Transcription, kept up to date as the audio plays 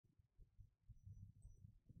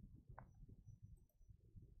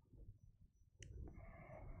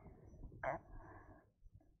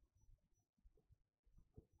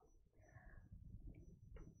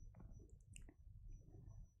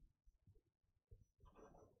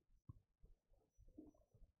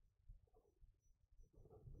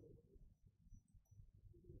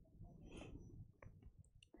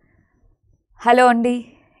Hello అండి,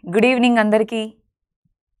 good evening అందరికీ.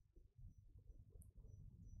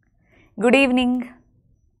 Good evening.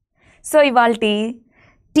 So ఇవాళ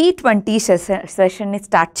T20 సెషన్ని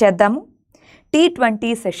స్టార్ట్ చేద్దాము.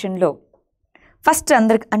 T20 సెషన్లో ఫస్ట్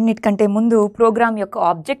అన్నిటికంటే ముందు ప్రోగ్రామ్ యొక్క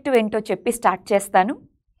ఆబ్జెక్టివ్ ఏంటో చెప్పి స్టార్ట్ చేస్తాను.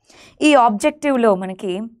 ఈ ఆబ్జెక్టివ్లో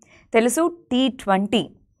మనకి తెలుసు T20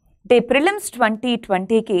 అంటే ప్రిలిమ్స్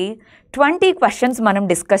 2020కి 20 క్వశ్చన్స్ మనం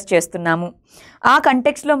డిస్కస్ చేస్తున్నాము. ఆ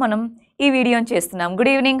కంటెక్స్లో మనం ఈ వీడియోని చేస్తున్నాం. Good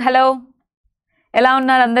evening. హలో, ఎలా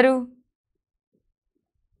ఉన్నారు అందరూ?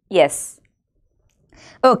 ఎస్,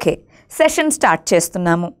 ఓకే, సెషన్ స్టార్ట్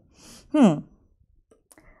చేస్తున్నాము.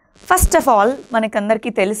 ఫస్ట్ ఆఫ్ ఆల్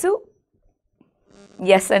మనకందరికీ తెలుసు,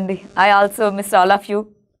 ఎస్ అండి, I also miss all of you.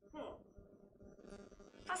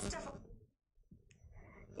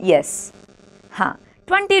 Yes,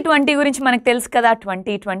 2020 గురించి మనకు తెలుసు కదా.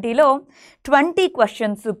 2020లో 20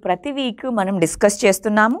 క్వశ్చన్స్ ప్రతి వీక్ మనం డిస్కస్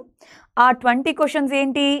చేస్తున్నాము. ఆ 20 క్వశ్చన్స్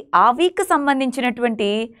ఏంటి? ఆ వీక్ సంబంధించినటువంటి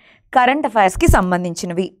కరెంట్ అఫైర్స్కి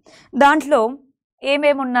సంబంధించినవి. దాంట్లో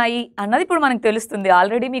ఏమేమి ఉన్నాయి అన్నది ఇప్పుడు మనకు తెలుస్తుంది.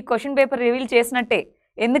 ఆల్రెడీ మీకు క్వశ్చన్ పేపర్ రివీల్ చేసినట్టే.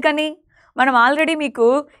 ఎందుకని? మనం ఆల్రెడీ మీకు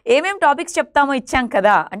ఏమేం టాపిక్స్ చెప్తామో ఇచ్చాం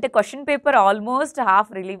కదా, అంటే question paper almost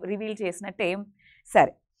half reveal చేసినట్టే.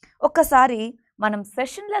 సరే, ఒక్కసారి మనం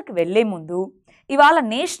సెషన్లోకి వెళ్ళే ముందు ఇవాళ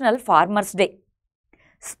నేషనల్ ఫార్మర్స్ డే.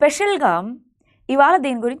 స్పెషల్గా ఇవాళ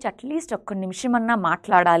దీని గురించి అట్లీస్ట్ ఒక్క నిమిషమన్నా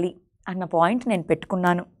మాట్లాడాలి అన్న పాయింట్ నేను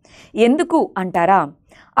పెట్టుకున్నాను. ఎందుకు అంటారా?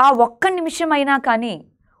 ఆ ఒక్క నిమిషమైనా కానీ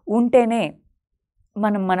ఉంటేనే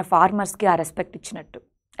మనం మన ఫార్మర్స్కి ఆ రెస్పెక్ట్ ఇచ్చినట్టు.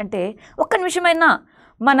 అంటే ఒక్క నిమిషమైనా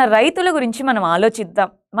మన రైతుల గురించి మనం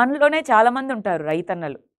ఆలోచిద్దాం. మనలోనే చాలామంది ఉంటారు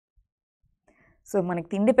రైతన్నలు. సో మనకి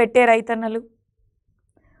తిండి పెట్టే రైతన్నలు,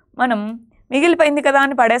 మనం మిగిలిపోయింది కదా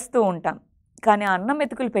అని పడేస్తూ ఉంటాం. కానీ అన్నం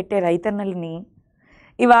మెతుకులు పెట్టే రైతన్నలని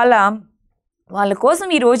ఇవాళ వాళ్ళ కోసం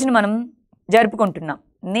ఈ రోజున మనం జరుపుకుంటున్నాం.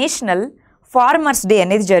 నేషనల్ ఫార్మర్స్ డే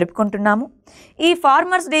అనేది జరుపుకుంటున్నాము. ఈ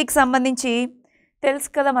ఫార్మర్స్ డేకి సంబంధించి తెలుసు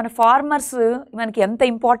కదా, మన ఫార్మర్స్ మనకి ఎంత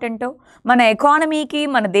ఇంపార్టెంటో, మన ఎకానమీకి,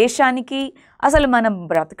 మన దేశానికి, అసలు మనం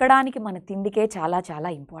బ్రతకడానికి, మన తిండికే చాలా చాలా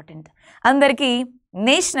ఇంపార్టెంట్. అందరికీ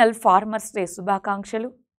నేషనల్ ఫార్మర్స్ డే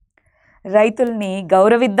శుభాకాంక్షలు. రైతుల్ని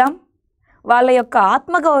గౌరవిద్దాం, వాళ్ళ యొక్క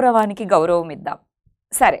ఆత్మగౌరవానికి గౌరవం ఇద్దాం.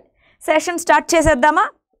 సరే, సెషన్ స్టార్ట్ చేసేద్దామా?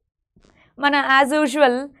 మన యాజ్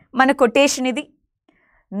యూజువల్ మన కొటేషన్ ఇది,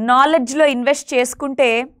 నాలెడ్జ్లో ఇన్వెస్ట్ చేసుకుంటే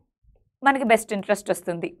మనకి బెస్ట్ ఇంట్రెస్ట్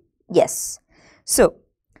వస్తుంది. Yes, so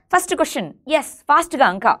first question, yes ఫాస్ట్గా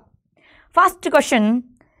ఇంకా ఫస్ట్ క్వశ్చన్,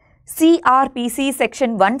 సిఆర్పిసి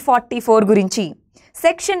సెక్షన్ 144 గురించి.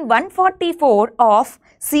 సెక్షన్ 144 ఆఫ్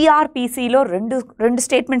సిఆర్పిసిలో రెండు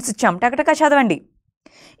స్టేట్మెంట్స్ ఇచ్చాం. టకటకా చదవండి.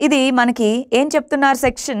 ఇది మనకి ఏం చెప్తున్నారు?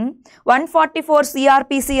 సెక్షన్ 144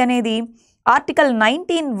 సిఆర్పిసి అనేది ఆర్టికల్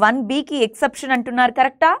 19(1)(b)కి ఎక్సెప్షన్ అంటున్నారు.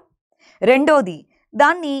 కరెక్టా? రెండోది,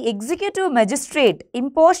 దాన్ని ఎగ్జిక్యూటివ్ మెజిస్ట్రేట్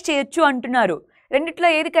ఇంపోజ్ చేయొచ్చు అంటున్నారు. రెండిట్లో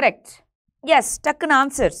ఏది కరెక్ట్? ఎస్, టక్కున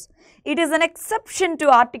answers. It is an exception to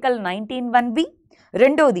article 19(1)(b).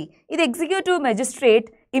 రెండోది, ఇది ఎగ్జిక్యూటివ్ మెజిస్ట్రేట్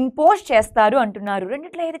ఇంపోజ్ చేస్తారు అంటున్నారు.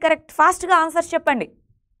 రెండిట్లో ఏది కరెక్ట్? ఫాస్ట్గా ఆన్సర్స్ చెప్పండి.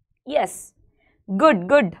 ఎస్, గుడ్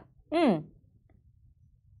గుడ్,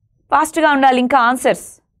 ఫాస్ట్గా ఉండాలి ఇంకా ఆన్సర్స్.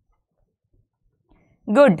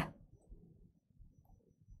 గుడ్.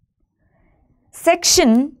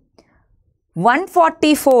 సెక్షన్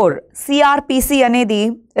 144 సిఆర్పిసి అనేది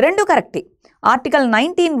రెండు కరెక్టే. ఆర్టికల్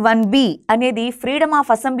 19(1)(b) అనేది ఫ్రీడమ్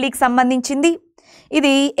ఆఫ్ అసెంబ్లీకి సంబంధించింది.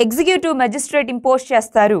 ఇది ఎగ్జిక్యూటివ్ మెజిస్ట్రేట్ ఇంపోజ్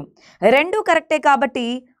చేస్తారు. రెండు కరెక్టే కాబట్టి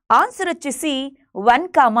ఆన్సర్ వచ్చేసి 1,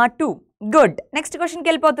 2. గుడ్. నెక్స్ట్ క్వశ్చన్కి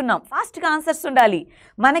వెళ్ళిపోతున్నాం. ఫాస్ట్గా ఆన్సర్స్ ఉండాలి.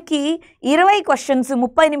 మనకి 20 క్వశ్చన్స్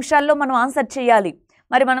 30 నిమిషాల్లో మనం ఆన్సర్ చేయాలి.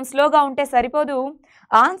 మరి మనం స్లోగా ఉంటే సరిపోదు.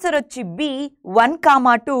 ఆన్సర్ వచ్చి బి, 1,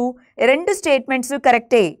 2. రెండు స్టేట్మెంట్స్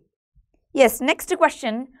కరెక్టే. ఎస్, నెక్స్ట్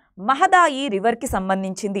క్వశ్చన్, మహదాయి రివర్కి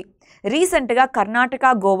సంబంధించింది. రీసెంట్గా కర్ణాటక,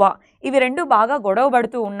 గోవా ఇవి రెండు బాగా గొడవ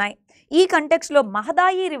పడుతూ ఉన్నాయి. ఈ కంటెక్స్లో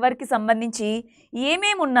మహదాయి రివర్కి సంబంధించి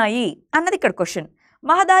ఏమేమి ఉన్నాయి అన్నది ఇక్కడ క్వశ్చన్.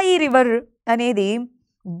 మహదాయి రివర్ అనేది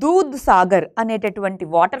దూద్ సాగర్ అనేటటువంటి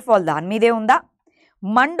వాటర్ ఫాల్ దాని మీదే ఉందా?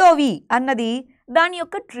 మండోవి అన్నది దాని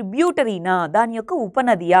యొక్క ట్రిబ్యూటరీనా, దాని యొక్క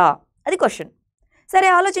ఉపనదియా? అది క్వశ్చన్. సరే,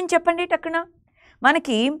 ఆలోచించి చెప్పండి టక్కున.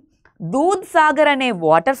 మనకి దూద్ సాగర్ అనే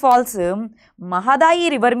వాటర్ ఫాల్స్ మహదాయి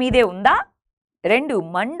రివర్ మీదే ఉందా? రెండు,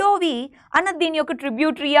 మండోవి అన్నది దీని యొక్క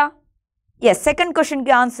ట్రిబ్యూటరీయా? ఎస్, సెకండ్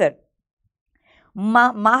క్వశ్చన్కి ఆన్సర్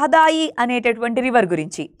మహదాయి అనేటటువంటి రివర్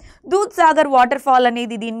గురించి. దూద్ సాగర్ వాటర్ ఫాల్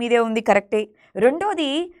అనేది దీని మీదే ఉంది, కరెక్టే.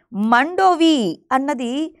 రెండోది, మండోవి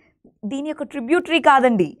అన్నది దీని యొక్క ట్రిబ్యూటరీ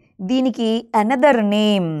కాదండి, దీనికి అనదర్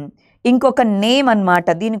నేమ్, ఇంకొక నేమ్ అన్నమాట.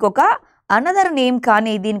 దీనికి ఒక అనదర్ నేమ్,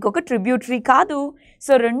 కానీ దీనికి ఒక ట్రిబ్యూటరీ కాదు.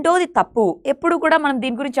 సో రెండోది తప్పు. ఎప్పుడు కూడా మనం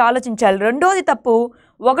దీని గురించి ఆలోచించాలి. రెండోది తప్పు,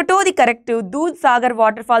 ఒకటోది కరెక్ట్, దూద్ సాగర్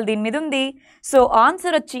వాటర్ ఫాల్ దీని మీద ఉంది. సో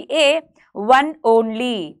ఆన్సర్ వచ్చి ఏ, 1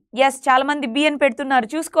 ఓన్లీ. ఎస్, చాలామంది బి అని పెడుతున్నారు,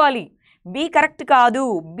 చూసుకోవాలి. బి కరెక్ట్ కాదు.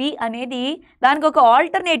 బి అనేది దానికి ఒక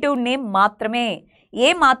ఆల్టర్నేటివ్ నేమ్ మాత్రమే. ఏ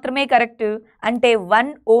మాత్రమే కరెక్ట్ అంటే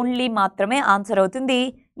 1 ఓన్లీ మాత్రమే ఆన్సర్ అవుతుంది.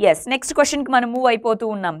 ఎస్, నెక్స్ట్ క్వశ్చన్కి మనం మూవ్ అయిపోతూ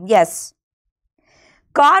ఉన్నాం. Yes,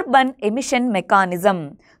 carbon emission mechanism.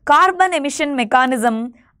 Carbon emission mechanism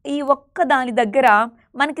ఈ ఒక్క దాని దగ్గర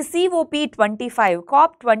మనకి COP25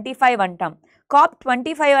 COP25 అంటాం.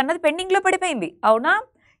 COP25 అన్నది పెండింగ్లో పడిపోయింది, అవునా?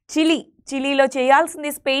 చిలీలో చేయాల్సింది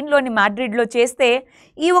స్పెయిన్లోని మాడ్రిడ్లో చేస్తే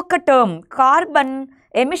ఈ ఒక్క టర్మ్ కార్బన్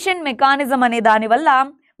ఎమిషన్ మెకానిజం అనే దానివల్ల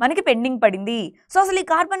మనకి పెండింగ్ పడింది. సో అసలు ఈ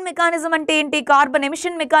కార్బన్ మెకానిజం అంటే ఏంటి, కార్బన్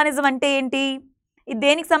ఎమిషన్ మెకానిజం అంటే ఏంటి, ఇది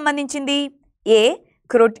దేనికి సంబంధించింది? ఏ,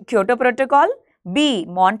 Kyoto protocol, B,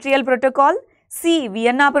 Montreal protocol, C,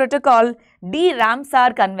 Vienna protocol, D,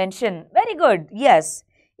 Ramsar convention. Very good. Yes,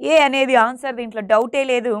 ఏ అనేది ఆన్సర్, దీంట్లో డౌటే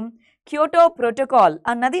లేదు. క్యోటో ప్రోటోకాల్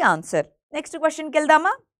అన్నది ఆన్సర్. నెక్స్ట్ క్వశ్చన్కి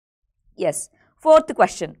వెళ్దామా? Yes, 4th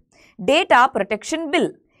question, data protection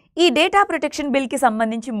bill. ఈ డేటా ప్రొటెక్షన్ బిల్కి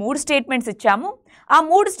సంబంధించి 3 స్టేట్మెంట్స్ ఇచ్చాము. ఆ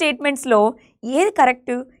 3 స్టేట్మెంట్స్లో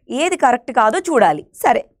ఏది కరెక్ట్ కాదో చూడాలి.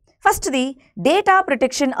 సరే, ఫస్ట్ది డేటా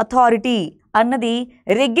ప్రొటెక్షన్ అథారిటీ అన్నది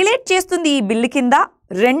రెగ్యులేట్ చేస్తుంది ఈ బిల్లు కింద.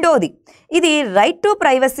 రెండోది ఇది right to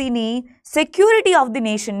ప్రైవసీని, security of the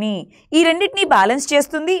నేషన్ని, ఈ రెండింటినీ బ్యాలెన్స్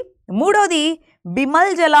చేస్తుంది. మూడోది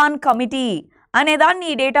బిమల్ జలాన్ కమిటీ అనేదాన్ని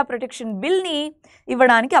ఈ డేటా ప్రొటెక్షన్ బిల్ని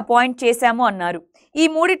ఇవ్వడానికి అపాయింట్ చేశాము అన్నారు. ఈ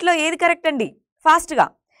మూడిట్లో ఏది కరెక్ట్ అండి? ఫాస్ట్గా,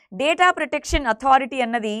 డేటా ప్రొటెక్షన్ అథారిటీ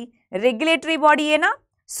అన్నది రెగ్యులేటరీ బాడీయేనా?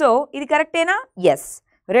 సో ఇది కరెక్టేనా? ఎస్.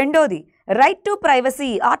 రెండోది రైట్ టు ప్రైవసీ,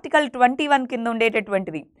 ఆర్టికల్ 21 కింద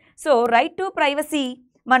ఉండేటటువంటిది. సో రైట్ టు ప్రైవసీ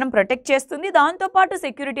మనం ప్రొటెక్ట్ చేస్తుంది, దాంతోపాటు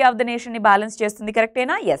సెక్యూరిటీ ఆఫ్ ద నేషన్ని బ్యాలెన్స్ చేస్తుంది.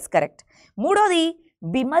 కరెక్టేనా? Yes, correct. మూడోది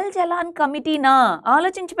బిమల్ జలాన్ కమిటీనా?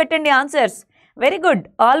 ఆలోచించి పెట్టండి ఆన్సర్స్. వెరీ గుడ్,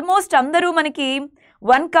 ఆల్మోస్ట్ అందరూ మనకి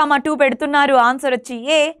 1, 2 పెడుతున్నారు. ఆన్సర్ వచ్చి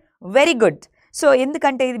ఏ. Very good. సో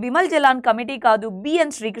ఎందుకంటే ఇది బిమల్ జలాన్ కమిటీ కాదు,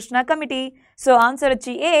 B N Srikrishna committee. So answer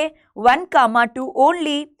వచ్చి ఏ, 1, 2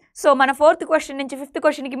 ఓన్లీ. సో మన 4th క్వశ్చన్ నుంచి 5th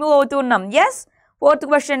క్వశ్చన్కి మూవ్ అవుతూ ఉన్నాం. ఎస్, 4th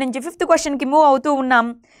క్వశ్చన్ నుంచి 5th క్వశ్చన్కి మూవ్ అవుతూ ఉన్నాం.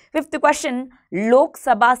 5th క్వశ్చన్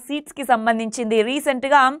లోక్సభ సీట్స్కి సంబంధించింది.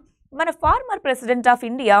 రీసెంట్గా మన former president of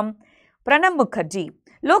India Pranab Mukherjee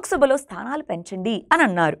లోక్సభలో స్థానాలు పెంచండి అని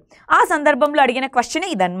అన్నారు. ఆ సందర్భంలో అడిగిన క్వశ్చన్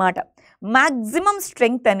ఇదన్నమాట. మ్యాక్సిమం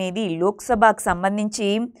స్ట్రెంగ్త్ అనేది లోక్సభకు సంబంధించి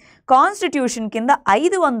కాన్స్టిట్యూషన్ కింద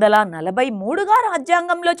 543గా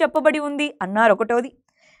రాజ్యాంగంలో చెప్పబడి ఉంది అన్నారు. ఒకటోది.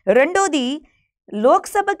 రెండోది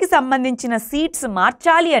లోక్సభకి సంబంధించిన సీట్స్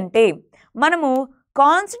మార్చాలి అంటే మనము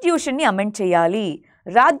కాన్స్టిట్యూషన్ని అమెండ్ చేయాలి,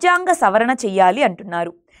 రాజ్యాంగ సవరణ చేయాలి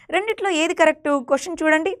అంటున్నారు. రెండిట్లో ఏది కరెక్టు? క్వశ్చన్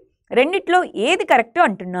చూడండి, రెండిట్లో ఏది కరెక్టు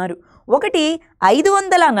అంటున్నారు. ఒకటి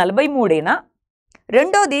 543ఏనా,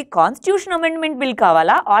 రెండోది కాన్స్టిట్యూషన్ అమెండ్మెంట్ బిల్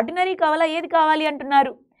కావాలా, ఆర్డినరీ కావాలా, ఏది కావాలి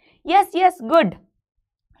అంటున్నారు. Yes yes, good.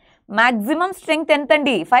 Maximum strength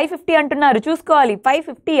ఎంతండి? 550 అంటున్నారు. చూసుకోవాలి,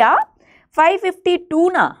 550యా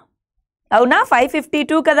 552నా? అవునా,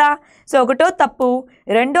 552 కదా. సో ఒకటో తప్పు,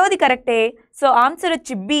 రెండోది కరెక్టే. సో ఆన్సర్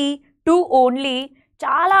వచ్చి బి, 2 ఓన్లీ.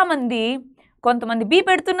 చాలామంది కొంతమంది బి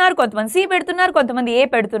పెడుతున్నారు, కొంతమంది సి పెడుతున్నారు, కొంతమంది ఏ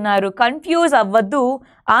పెడుతున్నారు. కన్ఫ్యూజ్ అవ్వద్దు.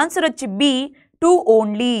 ఆన్సర్ వచ్చి బి, 2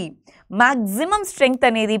 ఓన్లీ. మ్యాక్సిమం స్ట్రెంగ్త్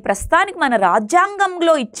అనేది ప్రస్తుతానికి మన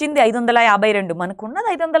రాజ్యాంగంలో ఇచ్చింది 552, మనకున్నది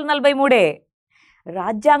 543.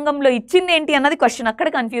 రాజ్యాంగంలో ఇచ్చింది ఏంటి అన్నది క్వశ్చన్, అక్కడ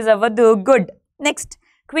కన్ఫ్యూజ్ అవ్వద్దు. గుడ్. నెక్స్ట్,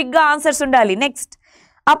 క్విక్గా ఆన్సర్స్ ఉండాలి. Next,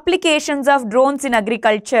 applications of drones in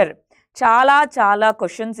agriculture. చాలా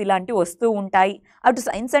క్వశ్చన్స్ ఇలాంటివి వస్తూ ఉంటాయి. అటు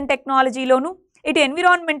సైన్స్ అండ్ టెక్నాలజీలోను, ఇటు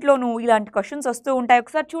ఎన్విరాన్మెంట్లోను ఇలాంటి క్వశ్చన్స్ వస్తూ ఉంటాయి.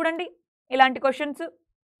 ఒకసారి చూడండి ఇలాంటి questions.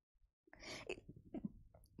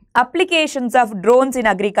 Applications of drones in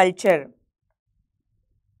agriculture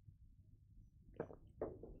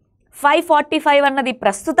 545 అన్నది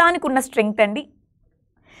ప్రస్తుతానికి ఉన్న స్ట్రెంగ్త్ అండి.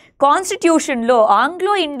 కాన్స్టిట్యూషన్లో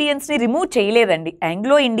ఆంగ్లో ఇండియన్స్ని రిమూవ్ చేయలేదండి.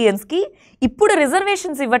 ఆంగ్లో ఇండియన్స్కి ఇప్పుడు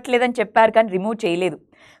రిజర్వేషన్స్ ఇవ్వట్లేదని చెప్పారు కానీ రిమూవ్ చేయలేదు.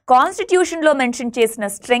 కాన్స్టిట్యూషన్లో మెన్షన్ చేసిన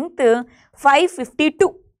స్ట్రెంగ్త్ 552,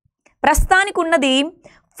 ప్రస్తుతానికి ఉన్నది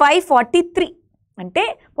 543. అంటే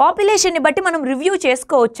పాపులేషన్ని బట్టి మనం రివ్యూ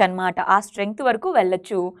చేసుకోవచ్చు అన్నమాట, ఆ స్ట్రెంగ్త్ వరకు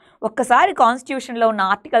వెళ్ళొచ్చు. ఒక్కసారి కాన్స్టిట్యూషన్లో ఉన్న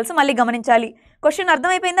ఆర్టికల్స్ మళ్ళీ గమనించాలి. క్వశ్చన్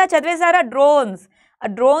అర్థమైపోయిందా? చదివేశారా?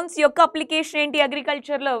 డ్రోన్స్ యొక్క అప్లికేషన్ ఏంటి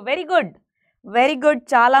అగ్రికల్చర్లో? Very good, very good.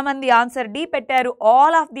 చాలామంది ఆన్సర్ డి పెట్టారు.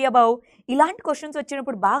 All of the above. ఇలాంటి క్వశ్చన్స్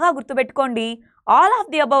వచ్చినప్పుడు బాగా గుర్తుపెట్టుకోండి, ఆల్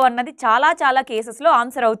ఆఫ్ ది అబౌవ్ అన్నది చాలా కేసెస్లో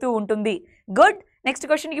ఆన్సర్ అవుతూ ఉంటుంది. గుడ్. నెక్స్ట్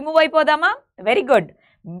క్వశ్చన్కి మూవ్ అయిపోదామా? Very good.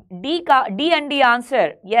 డి అండి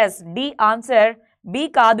answer. Yes, D answer. B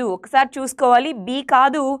కాదు, ఒకసారి చూసుకోవాలి. బి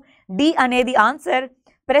కాదు, డి అనేది ఆన్సర్.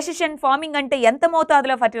 ప్రెసిషన్ ఫార్మింగ్ అంటే ఎంత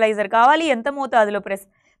మోతాదులో ఫర్టిలైజర్ కావాలి, ఎంత మోతాదులో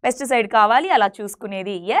పెస్టిసైడ్ కావాలి అలా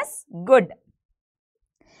చూసుకునేది. Yes, good.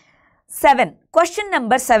 7, క్వశ్చన్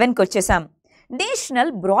నెంబర్ 7కి వచ్చేసాం.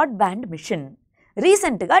 National broadband machine.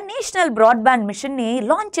 రీసెంట్గా నేషనల్ బ్రాడ్బ్యాండ్ మిషన్ని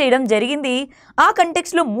లాంచ్ చేయడం జరిగింది. ఆ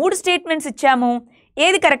కంటెక్స్లో 3 స్టేట్మెంట్స్ ఇచ్చాము.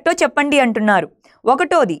 ఏది కరెక్టో చెప్పండి అంటున్నారు.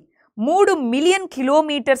 ఒకటోది 3 మిలియన్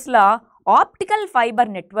కిలోమీటర్స్ల ఆప్టికల్ ఫైబర్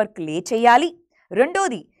నెట్వర్క్ లే చేయాలి.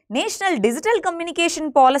 రెండోది నేషనల్ డిజిటల్ కమ్యూనికేషన్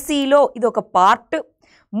పాలసీలో ఇది ఒక పార్ట్.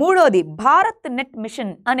 మూడోది భారత్ నెట్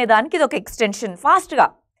మిషన్ అనే దానికి ఇది ఒక ఎక్స్టెన్షన్. ఫాస్ట్గా,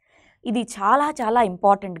 ఇది చాలా చాలా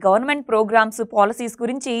ఇంపార్టెంట్. గవర్నమెంట్ ప్రోగ్రామ్స్, పాలసీస్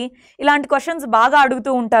గురించి ఇలాంటి క్వశ్చన్స్ బాగా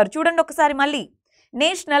అడుగుతూ ఉంటారు. చూడండి ఒకసారి మళ్ళీ.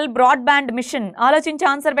 నేషనల్ బ్రాడ్బ్యాండ్ మిషన్, ఆలోచించి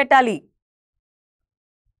ఆన్సర్ పెట్టాలి.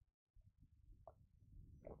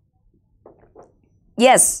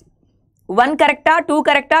 ఎస్, 1 కరెక్టా, 2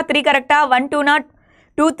 కరెక్టా, 3 కరెక్టా, 1 2నా,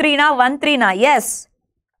 2 3నా, 1 3నా? ఎస్,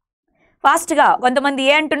 ఫాస్ట్గా. కొంతమంది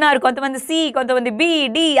ఏ అంటున్నారు, కొంతమంది సి, కొంతమంది బి,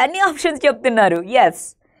 డి, అన్ని ఆప్షన్స్ చెప్తున్నారు. ఎస్,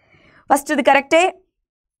 ఫస్ట్ది కరెక్టే,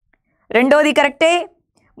 రెండోది కరెక్టే,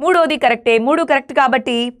 మూడోది కరెక్టే. 3 కరెక్ట్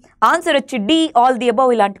కాబట్టి ఆన్సర్ వచ్చి డి, ఆల్ ది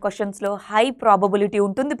అబౌవ్. ఇలాంటి క్వశ్చన్స్లో హై ప్రాబబిలిటీ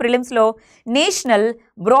ఉంటుంది ప్రిలిమ్స్లో. నేషనల్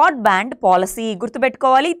బ్రాడ్బ్యాండ్ పాలసీ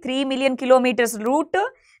గుర్తుపెట్టుకోవాలి. 3 million kilometres route,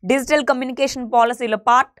 digital communication పాలసీలో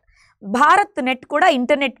పార్ట్. భారత్ నెట్ కూడా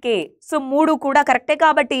ఇంటర్నెట్కే. సో 3 కూడా కరెక్టే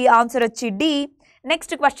కాబట్టి ఆన్సర్ వచ్చి D.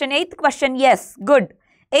 Next question, 8th question. Yes, good.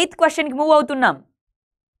 8th క్వశ్చన్కి మూవ్ అవుతున్నాం.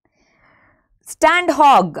 స్టాండ్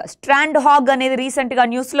హాగ్ అనేది రీసెంట్గా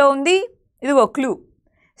న్యూస్లో ఉంది. ఇదిగో క్లూ.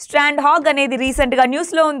 స్టాండ్ హాగ్ అనేది రీసెంట్గా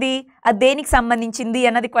న్యూస్లో ఉంది. అది దేనికి సంబంధించింది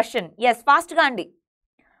అన్నది క్వశ్చన్. ఎస్, ఫాస్ట్గా అండి.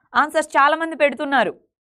 ఆన్సర్స్ చాలామంది పెడుతున్నారు.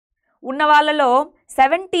 ఉన్న వాళ్ళలో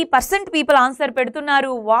 70% పీపుల్ ఆన్సర్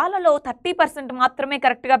పెడుతున్నారు. వాళ్ళలో 30% మాత్రమే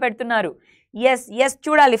కరెక్ట్గా పెడుతున్నారు. ఎస్ ఎస్,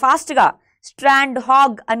 చూడాలి ఫాస్ట్గా. స్ట్రాండ్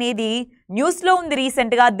హాగ్ అనేది న్యూస్లో ఉంది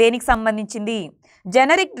రీసెంట్గా. దేనికి సంబంధించింది?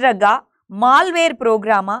 Generic డ్రగ్గా, malware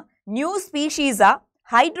ప్రోగ్రామా, new స్పీషీజా,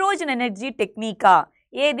 hydrogen energy Technica?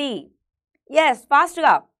 ఏది? ఎస్,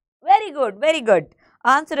 ఫాస్ట్గా. Very good, very good.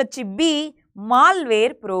 Answer వచ్చి బి,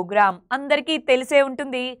 మాల్వేర్ ప్రోగ్రామ్. అందరికీ తెలిసే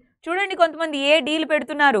ఉంటుంది. చూడండి, కొంతమంది ఏ డీలు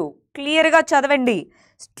పెడుతున్నారు. క్లియర్గా చదవండి.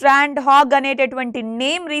 స్ట్రాండ్ హాగ్ అనేటటువంటి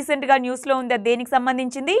నేమ్ రీసెంట్గా న్యూస్లో ఉంది. అది దేనికి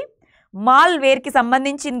సంబంధించింది? మాల్వేర్కి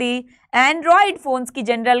సంబంధించింది. ఆండ్రాయిడ్ ఫోన్స్కి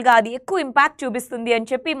జనరల్గా అది ఎక్కువ ఇంపాక్ట్ చూపిస్తుంది అని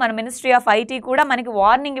చెప్పి మన మినిస్ట్రీ ఆఫ్ ఐటీ కూడా మనకి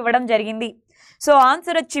వార్నింగ్ ఇవ్వడం జరిగింది. సో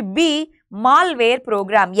ఆన్సర్ వచ్చి B, malware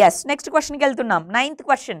programme. Yes, next క్వశ్చన్కి వెళ్తున్నాం. 9th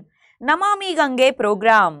question. Namami Gange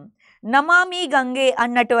programme. Namami Gange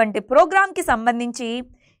అన్నటువంటి ప్రోగ్రామ్కి సంబంధించి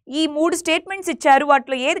ఈ 3 స్టేట్మెంట్స్ ఇచ్చారు.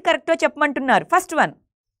 వాటిలో ఏది కరెక్టో చెప్పమంటున్నారు. First one,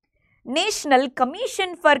 national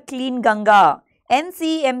commission for clean Ganga,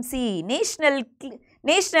 ఎన్సిఎంసి.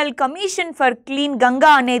 National commission for clean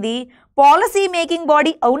Ganga అనేది పాలసీ మేకింగ్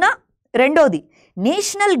బాడీ, అవునా? రెండోది,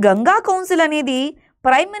 నేషనల్ గంగా కౌన్సిల్ అనేది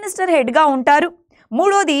ప్రైమ్ మినిస్టర్ హెడ్గా ఉంటారు.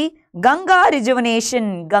 మూడోది, Ganga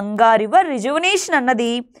rejuvenation, Ganga river rejuvenation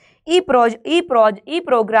అన్నది ఈ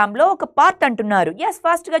ప్రోగ్రాంలో ఒక పార్ట్ అంటున్నారు. ఎస్,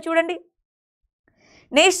 ఫాస్ట్గా చూడండి.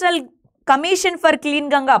 National commission for clean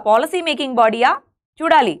Ganga policy making బాడీయా?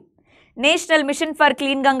 చూడాలి. National mission for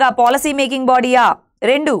clean Ganga policy making బాడీయా?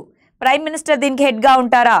 2, prime minister దీనికి హెడ్గా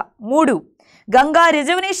ఉంటారా? 3, గంగా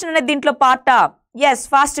రిజర్వేషన్ అనేది దీంట్లో పార్టా? ఎస్,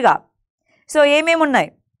 ఫాస్ట్గా. సో ఏమేమి ఉన్నాయి?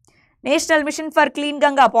 National mission for clean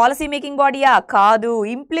Ganga policy making బాడీయా? కాదు,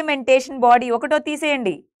 ఇంప్లిమెంటేషన్ బాడీ. ఒకటో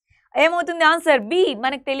తీసేయండి. ఏమవుతుంది? Answer B.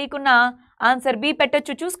 మనకు తెలియకుండా ఆన్సర్ బి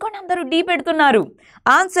పెట్టచ్చు. చూసుకోండి, అందరూ డి పెడుతున్నారు.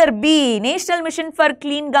 Answer B, national mission for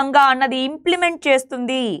clean Ganga అన్నది ఇంప్లిమెంట్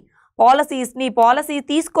చేస్తుంది పాలసీస్ని. పాలసీ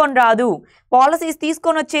తీసుకొని రాదు, పాలసీస్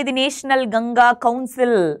తీసుకొని వచ్చేది national Ganga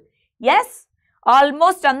council. Yes,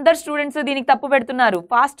 almost అందరు స్టూడెంట్స్ దీనికి తప్పు పెడుతున్నారు.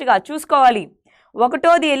 ఫాస్ట్గా చూసుకోవాలి.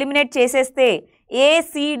 ఒకటోది ఎలిమినేట్ చేసేస్తే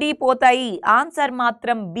ఏసిడి పోతాయి. ఆన్సర్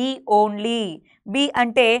మాత్రం బి ఓన్లీ. బి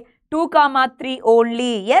అంటే 2, 3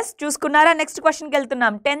 ఓన్లీ. ఎస్, చూసుకున్నారా? నెక్స్ట్ క్వశ్చన్కి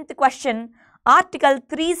వెళ్తున్నాం. 10th question. ఆర్టికల్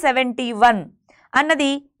 371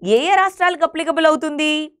 అన్నది ఏ రాష్ట్రాలకు అప్లికబుల్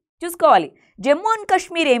అవుతుంది? చూసుకోవాలి. జమ్మూ అండ్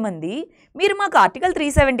కాశ్మీర్ ఏమంది? మీరు మాకు ఆర్టికల్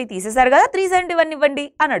 370 తీసేశారు కదా, 371 ఇవ్వండి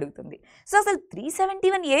అని అడుగుతుంది. సో అసలు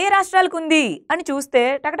 371 ఏ రాష్ట్రాలకు ఉంది అని చూస్తే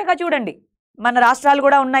టకటకా చూడండి, మన రాష్ట్రాలు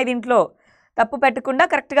కూడా ఉన్నాయి దీంట్లో. తప్పు పెట్టకుండా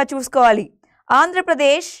కరెక్ట్గా చూసుకోవాలి.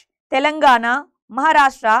 ఆంధ్రప్రదేశ్, తెలంగాణ,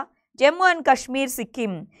 మహారాష్ట్ర, జమ్మూ అండ్ కాశ్మీర్,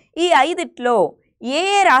 సిక్కిం. ఈ 5ట్లో ఏ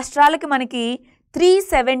రాష్ట్రాలకి మనకి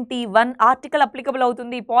 371 ఆర్టికల్ అప్లికబుల్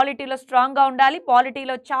అవుతుంది? పాలిటీలో స్ట్రాంగ్గా ఉండాలి,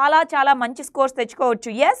 పాలిటీలో చాలా చాలా మంచి స్కోర్స్ తెచ్చుకోవచ్చు.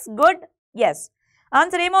 Yes, good. ఎస్,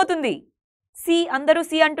 ఆన్సర్ ఏమవుతుంది? సి. అందరూ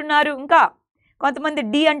సి అంటున్నారు. ఇంకా కొంతమంది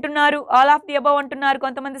డి అంటున్నారు, ఆల్ ఆఫ్ ది అబవ్ అంటున్నారు,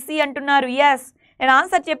 కొంతమంది సి అంటున్నారు. ఎస్, నేను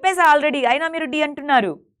ఆన్సర్ చెప్పేసా ఆల్రెడీ, అయినా మీరు డి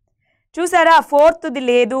అంటున్నారు. చూసారా? 4th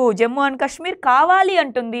లేదు, జమ్మూ అండ్ కాశ్మీర్ కావాలి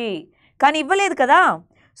అంటుంది కానీ ఇవ్వలేదు కదా.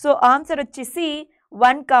 సో ఆన్సర్ వచ్చి సి,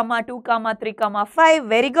 1, 2, 3, 5.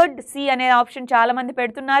 Very good. సి అనే ఆప్షన్ చాలా మంది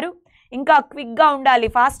పెడుతున్నారు. ఇంకా క్విక్గా ఉండాలి,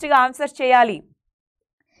 ఫాస్ట్గా ఆన్సర్స్ చేయాలి.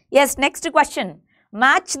 Yes, next question.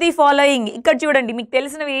 Match the following. ఇక్కడ చూడండి, మీకు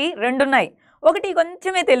తెలిసినవి 2 ఉన్నాయి, ఒకటి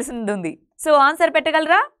కొంచెమే తెలిసింది ఉంది. So answer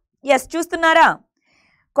పెట్టగలరా? ఎస్, చూస్తున్నారా?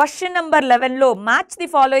 Question number 11లో match the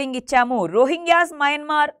following ఇచ్చాము. రోహింగ్యాస్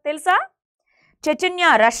మయన్మార్ తెలుసా,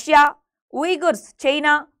 చెచెన్యా రష్యా, ఉయిగుర్స్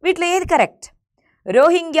చైనా, వీటిలో ఏది correct?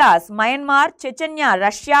 Rohingyas Myanmar, చెచెన్యా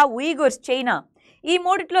Russia, ఉయిగుర్స్ China, ఈ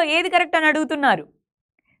మూడిట్లో ఏది కరెక్ట్ అని అడుగుతున్నారు.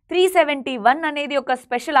 371 అనేది ఒక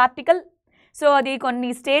స్పెషల్ ఆర్టికల్. సో అది కొన్ని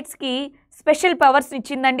స్టేట్స్కి స్పెషల్ పవర్స్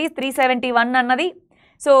ఇచ్చిందండి 371 అన్నది.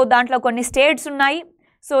 సో దాంట్లో కొన్ని స్టేట్స్ ఉన్నాయి.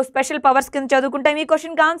 సో స్పెషల్ పవర్స్ కింద చదువుకుంటే మీ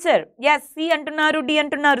క్వశ్చన్కి ఆన్సర్ ఎస్ సి అంటున్నారు, డి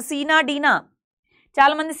అంటున్నారు. సీనా డీనా?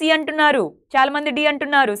 చాలామంది సి అంటున్నారు, చాలామంది డి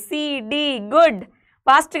అంటున్నారు. సి, డి, గుడ్,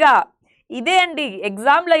 ఫాస్ట్గా. ఇదే అండి,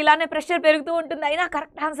 ఎగ్జామ్లో ఇలానే ప్రెషర్ పెరుగుతూ ఉంటుంది, అయినా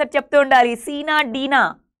కరెక్ట్ ఆన్సర్ చెప్తూ ఉండాలి. సీనా డీనా?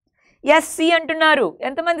 ఎస్, సి అంటున్నారు.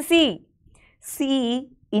 ఎంతమంది C? C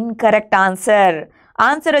incorrect answer.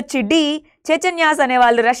 Answer వచ్చి డి. చెచెన్యాస్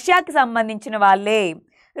అనేవాళ్ళు రష్యాకి సంబంధించిన వాళ్ళే.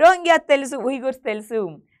 రోహింగ్యా తెలుసు, ఉయిగుర్స్ తెలుసు.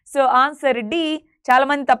 So answer D.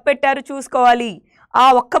 చాలామంది తప్పెట్టారు, చూసుకోవాలి. ఆ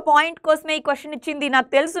ఒక్క పాయింట్ కోసమే ఈ క్వశ్చన్ ఇచ్చింది. నాకు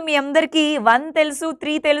తెలుసు మీ అందరికీ 1 తెలుసు,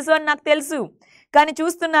 3 తెలుసు అని నాకు తెలుసు, కానీ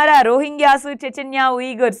చూస్తున్నారా, రోహింగ్యాస్, చెచెన్యా,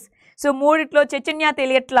 ఉయిగుర్స్. సో మూడిట్లో చెచెన్యా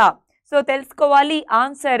తెలియట్లా. సో తెలుసుకోవాలి.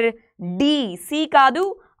 ఆన్సర్ డి, సి కాదు,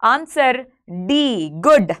 answer D.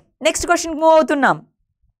 Good. Next question move అవుతున్నాం.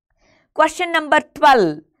 Question number 12.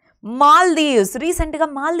 మాల్దీవ్స్. రీసెంట్గా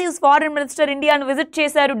మాల్దీవ్స్ ఫారిన్ మినిస్టర్ ఇండియాను విజిట్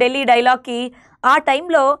చేశారు ఢిల్లీ డైలాగ్కి. ఆ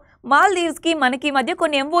టైంలో మాల్దీవ్స్కి మనకి మధ్య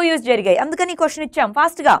కొన్ని ఎంఓయూస్ జరిగాయి, అందుకని క్వశ్చన్ ఇచ్చాం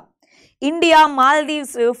ఫాస్ట్గా. India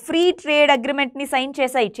Maldives free trade అగ్రిమెంట్ని sign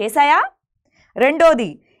చేశాయా? రెండోది,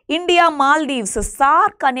 ఇండియా మాల్దీవ్స్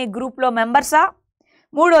సార్క్ అనే గ్రూప్లో మెంబర్సా?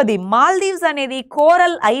 మూడోది, మాల్దీవ్స్ అనేది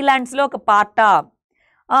కోరల్ ఐలాండ్స్లో ఒక పార్టా?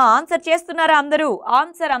 ఆన్సర్ చేస్తున్నారా అందరూ?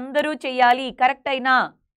 ఆన్సర్ అందరూ చెయ్యాలి, కరెక్ట్ అయినా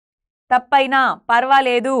తప్పైనా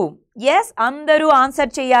పర్వాలేదు. ఎస్, అందరూ ఆన్సర్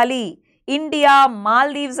చెయ్యాలి. ఇండియా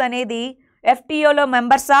మాల్దీవ్స్ అనేది ఎఫ్టిఓలో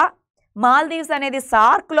మెంబర్సా? మాల్దీవ్స్ అనేది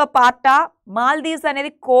సార్క్లో పార్టా? మాల్దీవ్స్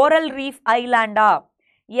అనేది కోరల్ రీఫ్ ఐలాండా?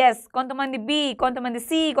 ఎస్, కొంతమంది బి, కొంతమంది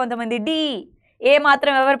సి, కొంతమంది డి. ఏ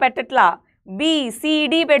మాత్రం ఎవరు పెట్టట్లా, బి, సి,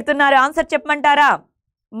 డి పెడుతున్నారు. ఆన్సర్ చెప్పమంటారా?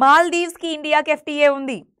 మాల్దీవ్స్కి ఇండియాకి ఎఫ్టిఏ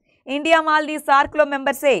ఉంది. ఇండియా మాల్దీవ్స్ సార్క్లో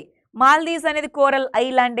మెంబర్సే. మాల్దీవ్స్ అనేది కోరల్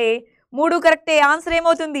ఐలాండే. 3 కరెక్టే. ఆన్సర్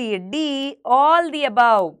ఏమవుతుంది? D, all the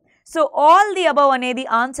above. So all the above అనేది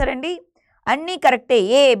ఆన్సర్ అండి. అన్నీ కరెక్టే,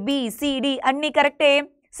 ఏ, బి, సి, డి అన్నీ కరెక్టే.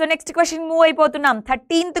 సో నెక్స్ట్ క్వశ్చన్ మూవ్ అయిపోతున్నాం.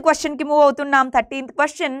 13th క్వశ్చన్కి మూవ్ అవుతున్నాం. 13th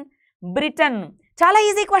question, Britain. చాలా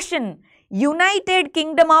easy question. United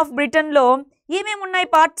Kingdom of బ్రిటన్లో ఏమేమి ఉన్నాయి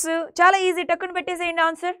పార్ట్స్? చాలా ఈజీ, టక్కును పెట్టేసేయండి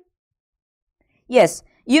answer. Yes,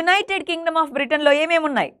 United Kingdom of బ్రిటన్లో ఏమేమి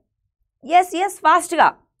ఉన్నాయి? ఎస్ ఫాస్ట్గా.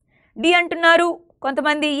 డి అంటున్నారు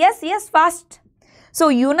కొంతమంది. Yes fast. So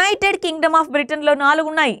United Kingdom of బ్రిటన్లో 4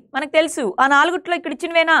 ఉన్నాయి, మనకు తెలుసు. ఆ 4ట్లో ఇక్కడ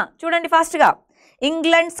ఇచ్చినవేనా? చూడండి ఫాస్ట్గా.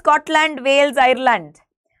 England, Scotland, Wales, Ireland.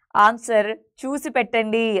 Answer చూసి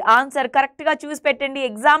పెట్టండి, ఆన్సర్ కరెక్ట్గా చూసి పెట్టండి.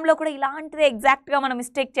 ఎగ్జామ్లో కూడా ఇలాంటిదే ఎగ్జాక్ట్గా మనం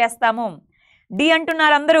మిస్టేక్ చేస్తాము. డి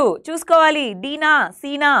అంటున్నారు అందరూ, చూసుకోవాలి. డీనా,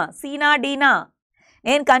 సీనా, సీనా డీనా?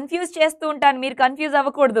 నేను కన్ఫ్యూజ్ చేస్తూ ఉంటాను, మీరు కన్ఫ్యూజ్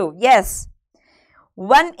అవ్వకూడదు. ఎస్,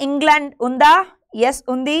 1 ఇంగ్లాండ్ ఉందా? ఎస్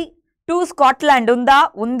ఉంది. 2 స్కాట్లాండ్ ఉందా?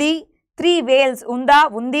 ఉంది. 3 వేల్స్ ఉందా?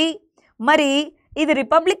 ఉంది. మరి ఇది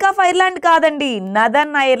రిపబ్లిక్ ఆఫ్ ఐర్లాండ్ కాదండి,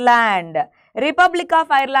 నదర్న్ ఐర్లాండ్. రిపబ్లిక్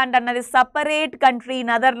ఆఫ్ ఐర్లాండ్ అన్నది సపరేట్ కంట్రీ,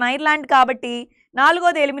 నదర్న్ ఐర్లాండ్. కాబట్టి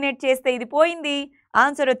 4వది ఎలిమినేట్ చేస్తే ఇది పోయింది.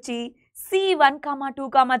 ఆన్సర్ వచ్చి సి. 1, 2,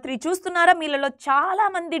 3. చూస్తున్నారా, మీలలో చాలా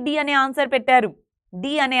మంది డి అనే ఆన్సర్ పెట్టారు.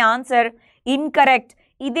 డి అనే ఆన్సర్ ఇన్కరెక్ట్.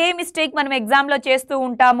 ఇదే మిస్టేక్ మనం ఎగ్జామ్లో చేస్తూ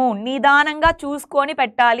ఉంటాము. నిదానంగా చూసుకొని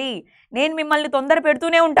పెట్టాలి. నేను మిమ్మల్ని తొందర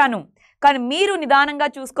పెడుతూనే ఉంటాను, కానీ మీరు నిదానంగా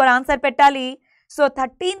చూసుకొని ఆన్సర్ పెట్టాలి. సో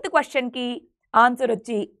 13th క్వశ్చన్కి ఆన్సర్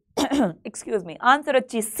వచ్చి ఆన్సర్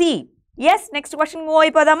వచ్చి C. Yes, next question move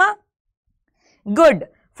అయిపోదామా? Good.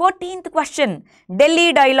 14th question, Delhi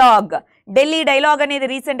dialogue. Delhi dialogue అనేది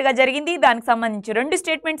రీసెంట్గా జరిగింది, దానికి సంబంధించి 2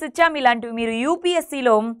 స్టేట్మెంట్స్ ఇచ్చాం. ఇలాంటివి మీరు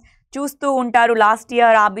యూపీఎస్సీలో చూస్తూ ఉంటారు. లాస్ట్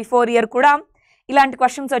ఇయర్, ఆ బిఫోర్ ఇయర్ కూడా ఇలాంటి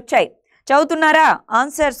క్వశ్చన్స్ వచ్చాయి. చదువుతున్నారా?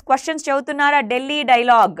 ఆన్సర్స్, క్వశ్చన్స్ చదువుతున్నారా? ఢిల్లీ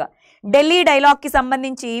డైలాగ్. ఢిల్లీ డైలాగ్కి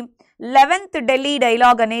సంబంధించి 11th ఢిల్లీ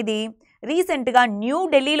డైలాగ్ అనేది రీసెంట్గా న్యూ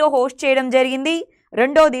ఢిల్లీలో హోస్ట్ చేయడం జరిగింది.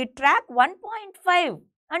 రెండోది ట్రాక్ 1.5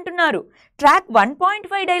 అంటున్నారు. ట్రాక్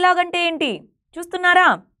 1.5 డైలాగ్ అంటే ఏంటి? చూస్తున్నారా?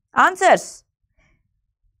 ఆన్సర్స్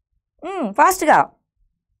ఫాస్ట్గా.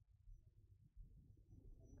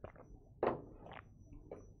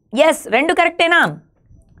 ఎస్, 2 కరెక్టేనా?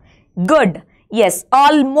 గుడ్. ఎస్,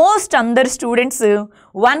 ఆల్మోస్ట్ అందరు స్టూడెంట్స్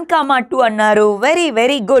 1, 2 అన్నారు. Very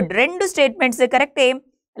very good. 2 స్టేట్మెంట్స్ కరెక్టే.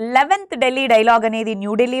 11th ఢిల్లీ డైలాగ్ అనేది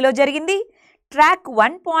న్యూఢిల్లీలో జరిగింది. ట్రాక్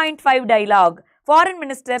 1.5 డైలాగ్ ఫారెన్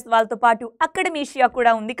మినిస్టర్స్ వాళ్ళతో పాటు అకాడమీషియా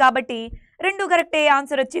కూడా ఉంది కాబట్టి 2 కరెక్టే.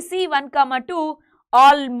 ఆన్సర్ వచ్చి సి 1, 2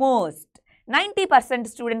 ఆల్మోస్ట్ 90%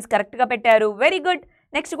 స్టూడెంట్స్ కరెక్ట్గా పెట్టారు. Very good.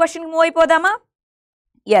 Next question move అయిపోదామా?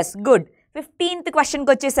 Yes, good. 15th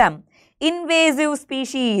క్వశ్చన్కి వచ్చేసాం. Invasive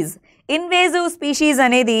species. ఇన్వేజివ్ స్పీషీస్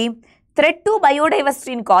అనేది థ్రెట్ టు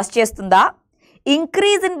బయోడైవర్సిటీని కాజ్ చేస్తుందా,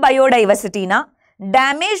 increase in బయోడైవర్సిటీనా,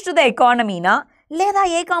 damage to the ఎకానమీనా, లేదా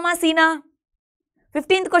ఏ కామాసీనా?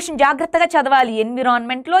 15th క్వశ్చన్ జాగ్రత్తగా చదవాలి.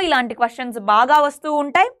 ఎన్విరాన్మెంట్లో ఇలాంటి క్వశ్చన్స్ బాగా వస్తూ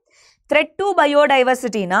ఉంటాయి. Threat to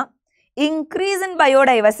బయోడైవర్సిటీనా, increase in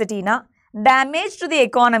బయోడైవర్సిటీనా, damage to the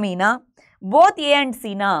ఎకానమీనా, both A and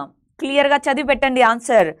సీనా? క్లియర్గా చదివి పెట్టండి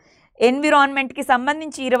ఆన్సర్. ఎన్విరాన్మెంట్కి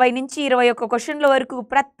సంబంధించి 20 నుంచి 21 క్వశ్చన్ల వరకు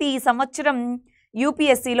ప్రతి సంవత్సరం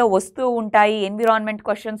యూపీఎస్సీలో వస్తూ ఉంటాయి ఎన్విరాన్మెంట్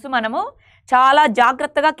క్వశ్చన్స్. మనము చాలా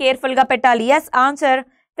జాగ్రత్తగా కేర్ఫుల్గా పెట్టాలి. Yes, answer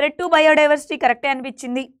threat to biodiversity కరెక్టే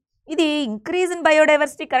అనిపించింది. ఇది ఇంక్రీజ్ ఇన్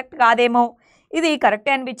బయోడైవర్సిటీ కరెక్ట్ కాదేమో, ఇది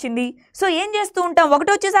కరెక్టే అనిపించింది. సో ఏం చేస్తూ ఉంటాం,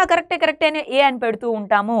 ఒకటి వచ్చేసి ఆ కరెక్టే అని ఏ అని పెడుతూ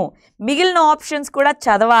ఉంటాము. మిగిలిన ఆప్షన్స్ కూడా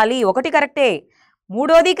చదవాలి. ఒకటి కరెక్టే,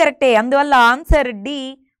 మూడోది కరెక్టే. అందువల్ల answer D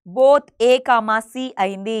both A comma C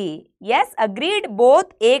అయింది. Yes, agreed.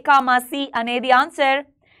 Both A comma C అనేది ఆన్సర్.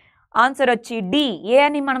 ఆన్సర్ వచ్చి డి. ఏ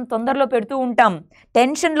అని మనం తొందరలో పెడుతూ ఉంటాం.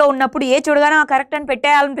 టెన్షన్లో ఉన్నప్పుడు ఏ చూడగానే ఆ కరెక్ట్ అని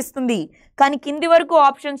పెట్టేయాలనిపిస్తుంది, కానీ కింది వరకు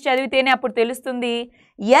ఆప్షన్స్ చదివితేనే అప్పుడు తెలుస్తుంది.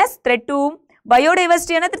 ఎస్, థ్రెట్ టు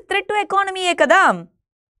బయోడైవర్సిటీ అనేది థ్రెట్ టు ఎకానమీయే కదా.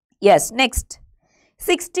 ఎస్, నెక్స్ట్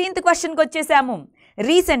 16th క్వశ్చన్కి వచ్చేసాము.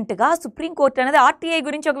 రీసెంట్గా సుప్రీంకోర్టు అనేది ఆర్టీఐ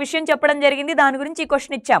గురించి ఒక విషయం చెప్పడం జరిగింది. దాని గురించి ఈ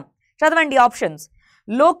క్వశ్చన్ ఇచ్చాం. చదవండి ఆప్షన్స్.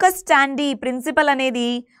 లోకస్ స్టాండీ ప్రిన్సిపల్ అనేది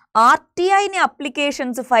ఆర్టీఐని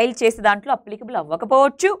అప్లికేషన్స్ ఫైల్ చేసే దాంట్లో అప్లికబుల్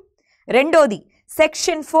అవ్వకపోవచ్చు. రెండోది,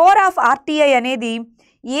 సెక్షన్ 4 ఆఫ్ ఆర్టీఐ అనేది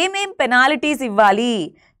ఏమేం పెనాల్టీస్ ఇవ్వాలి,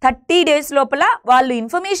 30 days లోపల వాళ్ళు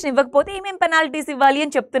ఇన్ఫర్మేషన్ ఇవ్వకపోతే ఏమేం పెనాల్టీస్ ఇవ్వాలి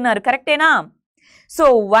అని చెప్తున్నారు. కరెక్టేనా? సో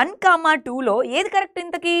 1, 2లో ఏది కరెక్ట్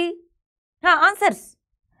ఇంతకీ? ఆన్సర్స్.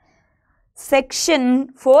 సెక్షన్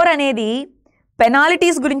 4 అనేది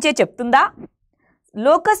పెనాల్టీస్ గురించే చెప్తుందా,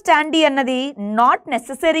 లోకస్ స్టాండీ అన్నది నాట్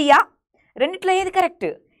నెసెసరీయా? రెండిట్లో ఏది కరెక్ట్?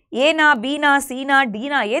 ఏనా, బీనా, సీనా,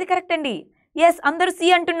 డీనా? ఏది కరెక్ట్ అండి? ఎస్, అందరూ సి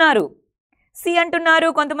అంటున్నారు. సి అంటున్నారు,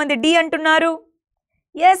 కొంతమంది డి అంటున్నారు.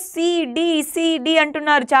 ఎస్, సి డి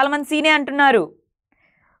అంటున్నారు. చాలామంది సీనే అంటున్నారు.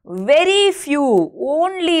 వెరీ ఫ్యూ,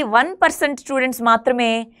 ఓన్లీ 1% స్టూడెంట్స్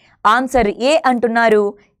మాత్రమే ఆన్సర్ ఏ అంటున్నారు.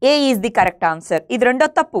 ఏ ఈజ్ ది కరెక్ట్ ఆన్సర్. ఇది రెండో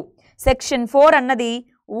తప్పు. సెక్షన్ 4 అన్నది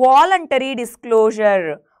వాలంటరీ డిస్క్లోజర్,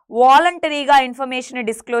 వాలంటరీగా ఇన్ఫర్మేషన్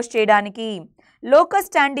డిస్క్లోజ్ చేయడానికి. లోకస్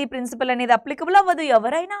స్టాండీ ప్రిన్సిపల్ అనేది అప్లికబుల్ అవ్వదు.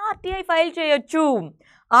 ఎవరైనా ఆర్టీఐ ఫైల్ చేయొచ్చు.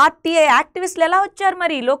 ఆర్టీఐ యాక్టివిస్టులు ఎలా వచ్చారు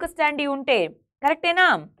మరి లోకస్ స్టాండీ ఉంటే? కరెక్టేనా?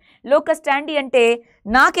 లోకస్ స్టాండీ అంటే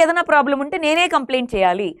నాకు ఏదైనా ప్రాబ్లం ఉంటే నేనే కంప్లైంట్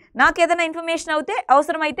చేయాలి, నాకు ఏదైనా ఇన్ఫర్మేషన్ అయితే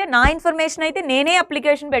అవసరమైతే నా ఇన్ఫర్మేషన్ అయితే నేనే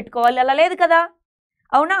అప్లికేషన్ పెట్టుకోవాలి. అలా లేదు కదా,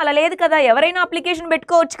 అవునా? అలా లేదు కదా. ఎవరైనా అప్లికేషన్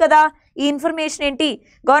పెట్టుకోవచ్చు కదా. ఈ ఇన్ఫర్మేషన్ ఏంటి,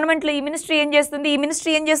 గవర్నమెంట్లో ఈ మినిస్ట్రీ ఏం చేస్తుంది, ఈ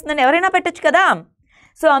మినిస్ట్రీ ఏం చేస్తుందని ఎవరైనా పెట్టచ్చు కదా.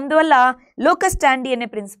 సో అందువల్ల లోకస్ స్టాండీ అనే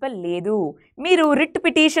ప్రిన్సిపల్ లేదు. మీరు రిట్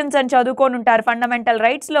పిటిషన్స్ అని చదువుకొని ఉంటారు ఫండమెంటల్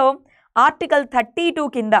రైట్స్లో. ఆర్టికల్ 32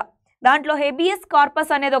 కింద దాంట్లో హెబియస్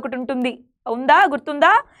కార్పస్ అనేది ఒకటి ఉంటుంది. ఉందా,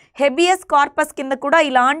 గుర్తుందా? హెబియస్ కార్పస్ కింద కూడా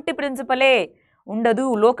ఇలాంటి ప్రిన్సిపలే ఉండదు,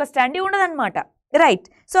 లోకస్ స్టాండీ ఉండదన్నమాట. రైట్.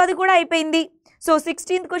 సో అది కూడా అయిపోయింది. సో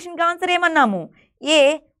 16th క్వశ్చన్కి ఆన్సర్ ఏమన్నాము? ఏ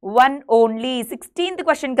 1 ఓన్లీ. 16th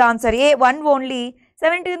క్వశ్చన్కి ఆన్సర్ ఏ 1 ఓన్లీ.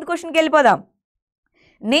 17th క్వశ్చన్కి వెళ్ళిపోదాం.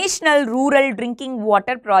 National rural drinking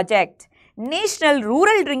water project. National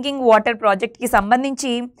rural drinking water ప్రాజెక్ట్కి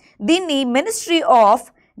సంబంధించి దీన్ని ministry of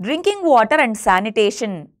drinking water and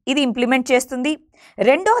sanitation ఇది ఇంప్లిమెంట్ చేస్తుంది.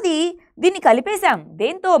 రెండోది, దీన్ని కలిపేశాం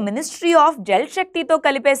దేంతో? మినిస్ట్రీ ఆఫ్ జల్ శక్తితో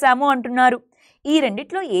కలిపేశాము అంటున్నారు. ఈ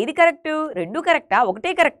రెండిట్లో ఏది కరెక్ట్? రెండు కరెక్టా,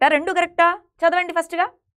 ఒకటే కరెక్టా, రెండు కరెక్టా? చదవండి ఫస్ట్గా.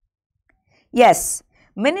 Yes,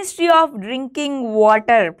 ministry of drinking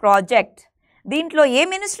water project. దీంట్లో ఏ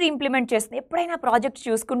మినిస్ట్రీ ఇంప్లిమెంట్ చేస్తుంది? ఎప్పుడైనా ప్రాజెక్ట్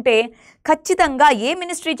చూసుకుంటే ఖచ్చితంగా ఏ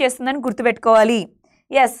మినిస్ట్రీ చేస్తుందని గుర్తుపెట్టుకోవాలి.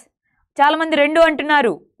 ఎస్, చాలామంది రెండు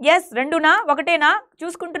అంటున్నారు. ఎస్, రెండునా ఒకటేనా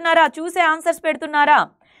చూసుకుంటున్నారా? చూసే ఆన్సర్స్ పెడుతున్నారా?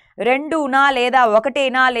 రెండునా లేదా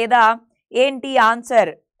ఒకటేనా లేదా ఏంటి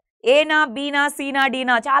ఆన్సర్? ఏనా, బీనా, సీనా,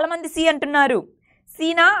 డీనా? చాలామంది సి అంటున్నారు.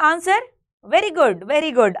 సీనా answer? Very good,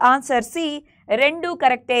 very good. Answer C, రెండు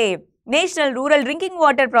కరెక్టే. నేషనల్ రూరల్ డ్రింకింగ్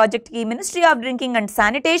వాటర్ ప్రాజెక్ట్కి ministry of drinking and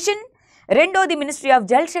sanitation, రెండోది మినిస్ట్రీ ఆఫ్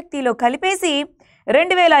జల్ శక్తిలో కలిపేసి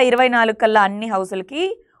 2024 కల్లా అన్ని హౌసులకి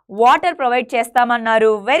వాటర్ ప్రొవైడ్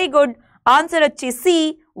చేస్తామన్నారు. Very good. ఆన్సర్ వచ్చి సి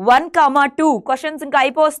 1, 2. క్వశ్చన్స్ ఇంకా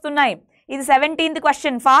అయిపోతున్నాయి. ఇది 17th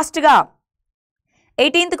క్వశ్చన్. ఫాస్ట్గా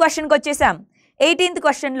 18th క్వశ్చన్కి వచ్చేసాం. 18th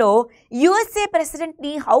క్వశ్చన్లో యుఎస్ఏ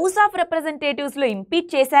ప్రెసిడెంట్ని హౌస్ ఆఫ్ రిప్రజెంటేటివ్స్లో ఇంపీచ్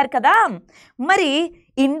చేశారు కదా, మరి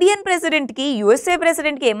ఇండియన్ ప్రెసిడెంట్కి యుఎస్ఏ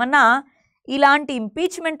ప్రెసిడెంట్కి ఏమన్నా ఇలాంటి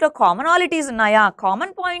ఇంపీచ్మెంట్లో కామనాలిటీస్ ఉన్నాయా,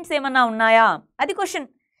 కామన్ పాయింట్స్ ఏమన్నా ఉన్నాయా, అది క్వశ్చన్.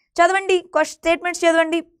 చదవండి, స్టేట్మెంట్స్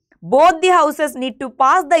చదవండి. Both the houses need to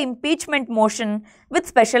pass the impeachment motion with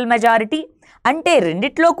special majority. అంటే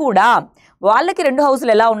రెండిట్లో కూడా వాళ్ళకి 2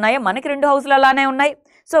 హౌసులు ఎలా ఉన్నాయో మనకి 2 హౌసులు అలానే ఉన్నాయి.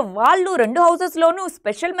 సో వాళ్ళు 2 హౌసెస్లోనూ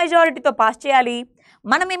స్పెషల్ మెజారిటీతో పాస్ చేయాలి,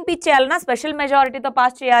 మనం ఇంపీచ్ చేయాలన్నా స్పెషల్ మెజారిటీతో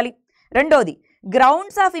పాస్ చేయాలి. రెండోది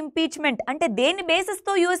గ్రౌండ్స్ ఆఫ్ ఇంపీచ్మెంట్, అంటే దేని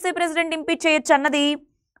బేసిస్తో యూఎస్ఏ ప్రెసిడెంట్ ఇంపీచ్ చేయొచ్చు అన్నది.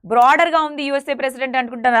 బ్రాడర్గా ఉంది యూఎస్ఏ ప్రెసిడెంట్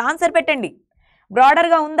అనుకుంటున్నారు, ఆన్సర్ పెట్టండి.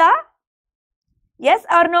 బ్రాడర్గా ఉందా? Yes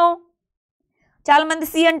are no? చాలామంది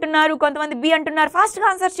సి అంటున్నారు, కొంతమంది బి అంటున్నారు. ఫాస్ట్గా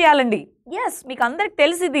ఆన్సర్ చేయాలండి. ఎస్, మీకు అందరికి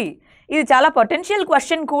తెలిసింది, ఇది చాలా పొటెన్షియల్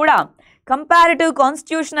క్వశ్చన్ కూడా. కంపారిటివ్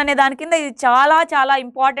కాన్స్టిట్యూషన్ అనే దాని కింద ఇది చాలా చాలా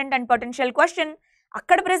ఇంపార్టెంట్ అండ్ పొటెన్షియల్ క్వశ్చన్.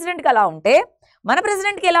 అక్కడ ప్రెసిడెంట్కి ఎలా ఉంటే మన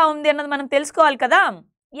ప్రెసిడెంట్కి ఎలా ఉంది అన్నది మనం తెలుసుకోవాలి కదా.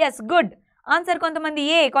 Yes, good answer. కొంతమంది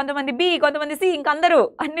ఏ, కొంతమంది బి, కొంతమంది సి, ఇంకందరూ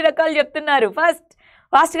అన్ని రకాలు చెప్తున్నారు.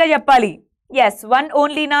 ఫాస్ట్గా చెప్పాలి. ఎస్, 1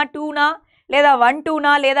 ఓన్లీనా, 2నా, లేదా 1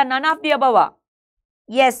 2నా, లేదా none of the అబవా?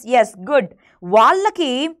 Yes, good.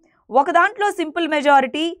 వాళ్ళకి ఒక దాంట్లో సింపుల్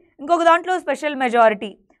మెజారిటీ, ఇంకొక దాంట్లో స్పెషల్ మెజారిటీ.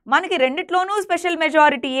 మనకి రెండిట్లోనూ స్పెషల్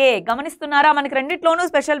మెజారిటీయే. గమనిస్తున్నారా? మనకి రెండిట్లోనూ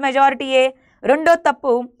స్పెషల్ మెజారిటీయే. ఒకటో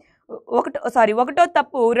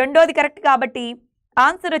తప్పు, రెండోది కరెక్ట్. కాబట్టి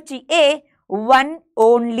ఆన్సర్ వచ్చి ఏ, 1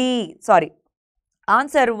 ఓన్లీ.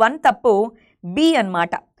 ఆన్సర్ 1 తప్పు, బి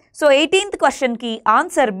అన్నమాట. సో 18th క్వశ్చన్కి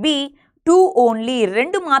ఆన్సర్ బి, 2 ఓన్లీ.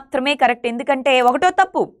 2 మాత్రమే కరెక్ట్. ఎందుకంటే ఒకటో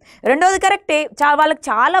తప్పు, రెండోది కరెక్టే. వాళ్ళకి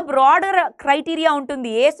చాలా బ్రాడర్ క్రైటీరియా ఉంటుంది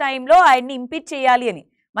ఏ టైంలో ఆయన్ని ఇంపీచ్ చేయాలి అని.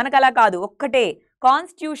 మనకు అలా కాదు, ఒక్కటే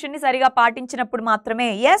కాన్స్టిట్యూషన్ని సరిగా పాటించినప్పుడు మాత్రమే.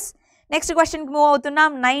 ఎస్, నెక్స్ట్ క్వశ్చన్కి మూవ్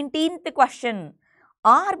అవుతున్నాం. 19th question.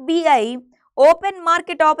 RBI open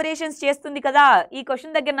market operations చేస్తుంది కదా. ఈ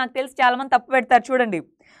క్వశ్చన్ దగ్గర నాకు తెలిసి చాలామంది తప్పు పెడతారు. చూడండి,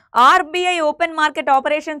 ఆర్బీఐ ఓపెన్ మార్కెట్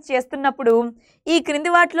ఆపరేషన్స్ చేస్తున్నప్పుడు ఈ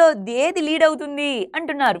క్రింది వాటిలో ఏది లీడ్ అవుతుంది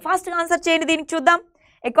అంటున్నారు. ఫాస్ట్గా ఆన్సర్ చేయండి. దీనికి చూద్దాం.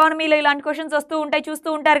 ఎకానమీలో ఇలాంటి క్వశ్చన్స్ వస్తూ ఉంటాయి,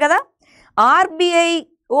 చూస్తూ ఉంటారు కదా. ఆర్బీఐ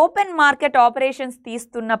ఓపెన్ మార్కెట్ ఆపరేషన్స్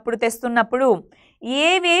తెస్తున్నప్పుడు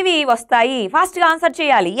ఏవేవి వస్తాయి? ఫాస్ట్గా ఆన్సర్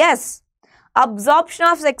చేయాలి. Yes, absorption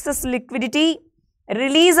of excess liquidity,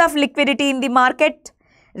 release of liquidity in the market,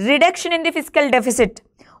 reduction in the physical deficit.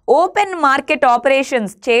 Open market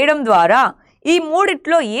operations చేయడం ద్వారా ఈ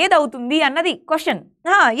మూడిట్లో ఏదవుతుంది అన్నది క్వశ్చన్.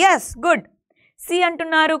 Yes, good. సి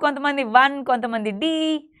అంటున్నారు, కొంతమంది 1, కొంతమంది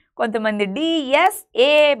డి. ఎస్,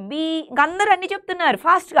 ఏ, బి, ఇంకందరూ అన్ని చెప్తున్నారు.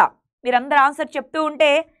 ఫాస్ట్గా మీరందరూ ఆన్సర్ చెప్తూ ఉంటే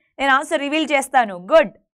నేను ఆన్సర్ రివీల్ చేస్తాను.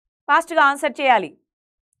 గుడ్, ఫాస్ట్గా ఆన్సర్ చేయాలి.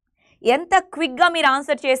 ఎంత క్విక్గా మీరు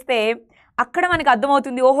ఆన్సర్ చేస్తే అక్కడ మనకు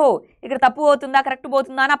అర్థమవుతుంది, ఓహో ఇక్కడ తప్పు పోతుందా కరెక్ట్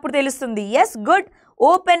పోతుందా అని అప్పుడు తెలుస్తుంది. Yes, good.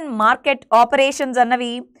 Open market operations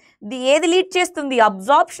అన్నవి ఏది లీడ్ చేస్తుంది?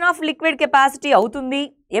 అబ్జార్ప్షన్ ఆఫ్ లిక్విడ్ కెపాసిటీ అవుతుంది.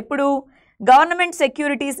 ఎప్పుడు? గవర్నమెంట్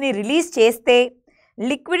సెక్యూరిటీస్ని రిలీజ్ చేస్తే.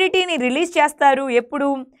 లిక్విడిటీని రిలీజ్ చేస్తారు ఎప్పుడు?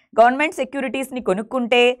 గవర్నమెంట్ సెక్యూరిటీస్ని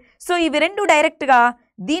కొనుక్కుంటే. సో ఇవి రెండు డైరెక్ట్గా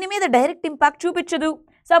దీని మీద డైరెక్ట్ ఇంపాక్ట్ చూపించదు.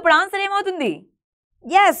 సో అప్పుడు ఆన్సర్ ఏమవుతుంది?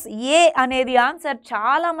 ఎస్, ఏ అనేది ఆన్సర్.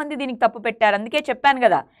 చాలామంది దీనికి తప్పు పెట్టారు, అందుకే చెప్పాను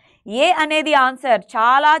కదా, ఏ అనేది ఆన్సర్.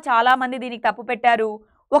 చాలా మంది దీనికి తప్పు పెట్టారు.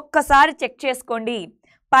 ఒక్కసారి చెక్ చేసుకోండి.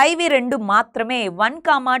 పైవి 2 మాత్రమే, 1,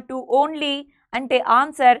 2 ఓన్లీ. అంటే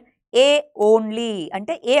ఆన్సర్ ఏ ఓన్లీ,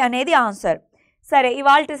 అంటే ఏ అనేది ఆన్సర్. సరే,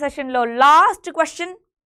 ఇవాల్టి సెషన్లో లాస్ట్ క్వశ్చన్,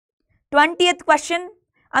 20th క్వశ్చన్.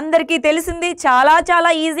 అందరికీ తెలిసింది, చాలా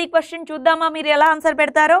ఈజీ క్వశ్చన్. చూద్దామా మీరు ఎలా ఆన్సర్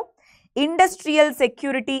పెడతారో. ఇండస్ట్రియల్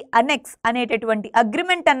సెక్యూరిటీ అనెక్స్ అనేటటువంటి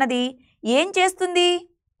అగ్రిమెంట్ అన్నది ఏం చేస్తుంది?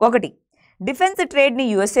 1, డిఫెన్స్ ట్రేడ్ని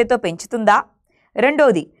యుఎస్ఏతో పెంచుతుందా?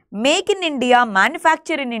 రెండోది, make in India,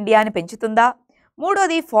 manufacture in ఇండియాని పెంచుతుందా?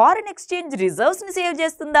 మూడోది, ఫారిన్ ఎక్స్చేంజ్ రిజర్వ్స్ని సేవ్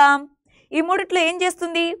చేస్తుందా? ఈ మూడిట్లో ఏం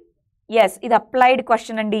చేస్తుంది? ఎస్, ఇది అప్లైడ్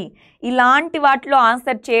క్వశ్చన్ అండి. ఇలాంటి వాటిలో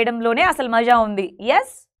ఆన్సర్ చేయడంలోనే అసలు మజా ఉంది.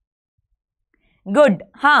 Yes, good.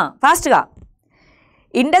 ఫాస్ట్గా.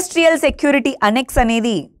 ఇండస్ట్రియల్ సెక్యూరిటీ అనెక్స్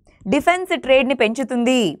అనేది డిఫెన్స్ ట్రేడ్ని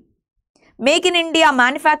పెంచుతుంది, make in India,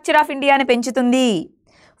 manufacture of ఇండియాని పెంచుతుంది,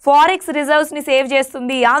 ఫారెక్స్ రిజర్వ్స్ని సేవ్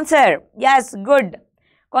చేస్తుంది. Answer yes, good.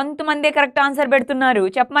 కొంతమంది కరెక్ట్ ఆన్సర్ పెడుతున్నారు.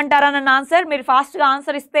 చెప్పమంటారా నన్ను ఆన్సర్? మీరు ఫాస్ట్గా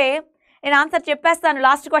ఆన్సర్ ఇస్తే నేను ఆన్సర్ చెప్పేస్తాను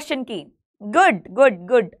లాస్ట్ క్వశ్చన్కి.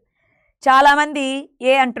 గుడ్. చాలామంది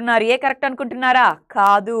ఏ అంటున్నారు. ఏ కరెక్ట్ అనుకుంటున్నారా?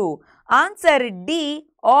 కాదు, answer D,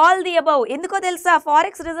 all the above. ఎందుకో తెలుసా?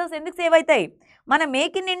 ఫారెక్స్ రిజర్వ్స్ ఎందుకు సేవ్ అవుతాయి? మన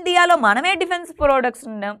మేక్ ఇన్ ఇండియాలో మనమే డిఫెన్స్ ప్రొడక్ట్స్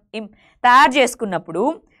తయారు చేసుకున్నప్పుడు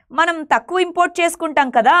మనం తక్కువ ఇంపోర్ట్ చేసుకుంటాం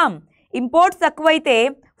కదా. ఇంపోర్ట్స్ తక్కువైతే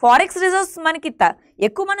ఫారెక్స్ రిజర్వ్స్ మనకి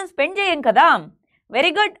ఎక్కువ మనం స్పెండ్ చేయం కదా.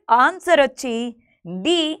 Very good. ఆన్సర్ వచ్చి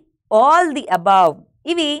డి, ఆల్ ది అబౌవ్.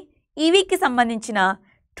 ఇవి ఈ వీక్కి సంబంధించిన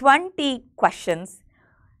 20 క్వశ్చన్స్.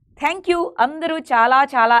 థ్యాంక్ యూ, అందరూ చాలా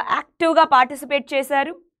చాలా యాక్టివ్గా పార్టిసిపేట్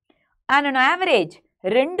చేశారు. అండ్ ఆన్ యావరేజ్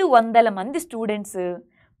 200 మంది స్టూడెంట్స్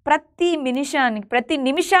ప్రతి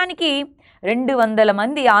నిమిషానికి 200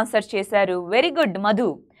 మంది ఆన్సర్ చేశారు. Very good Madhu.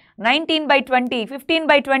 19/20,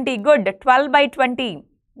 15/20, good. 12/20,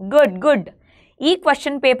 good. ఈ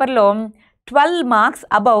క్వశ్చన్ పేపర్లో 12 marks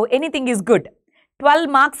above anything is good. 12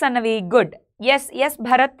 marks అన్నవి గుడ్. ఎస్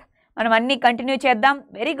భరత్, మనం అన్నీ కంటిన్యూ చేద్దాం.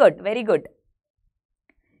 Very good.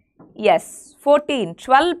 Yes 14,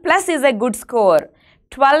 12+ is a good score.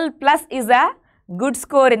 12+ is a good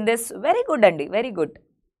score in this. Very good అండి, very good.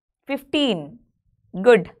 15,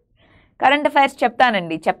 good. Current affairs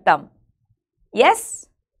చెప్తాం. Yes,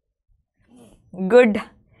 good.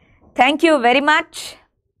 Thank you very much.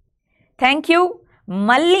 Thank you.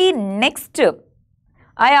 మళ్ళీ next,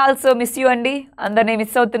 I also miss you అండి, అందరినీ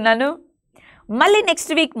miss అవుతున్నాను. మళ్ళీ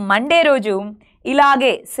next week Monday రోజు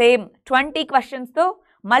ఇలాగే same 20 క్వశ్చన్స్తో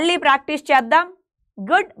మళ్ళీ ప్రాక్టీస్ చేద్దాం.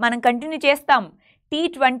 గుడ్, మనం కంటిన్యూ చేస్తాం.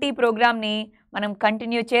 T20 ప్రోగ్రామ్ని మనం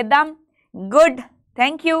కంటిన్యూ చేద్దాం. Good,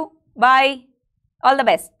 thank you, bye, all the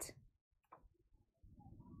best.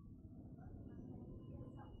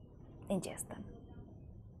 నేను చేస్తాను.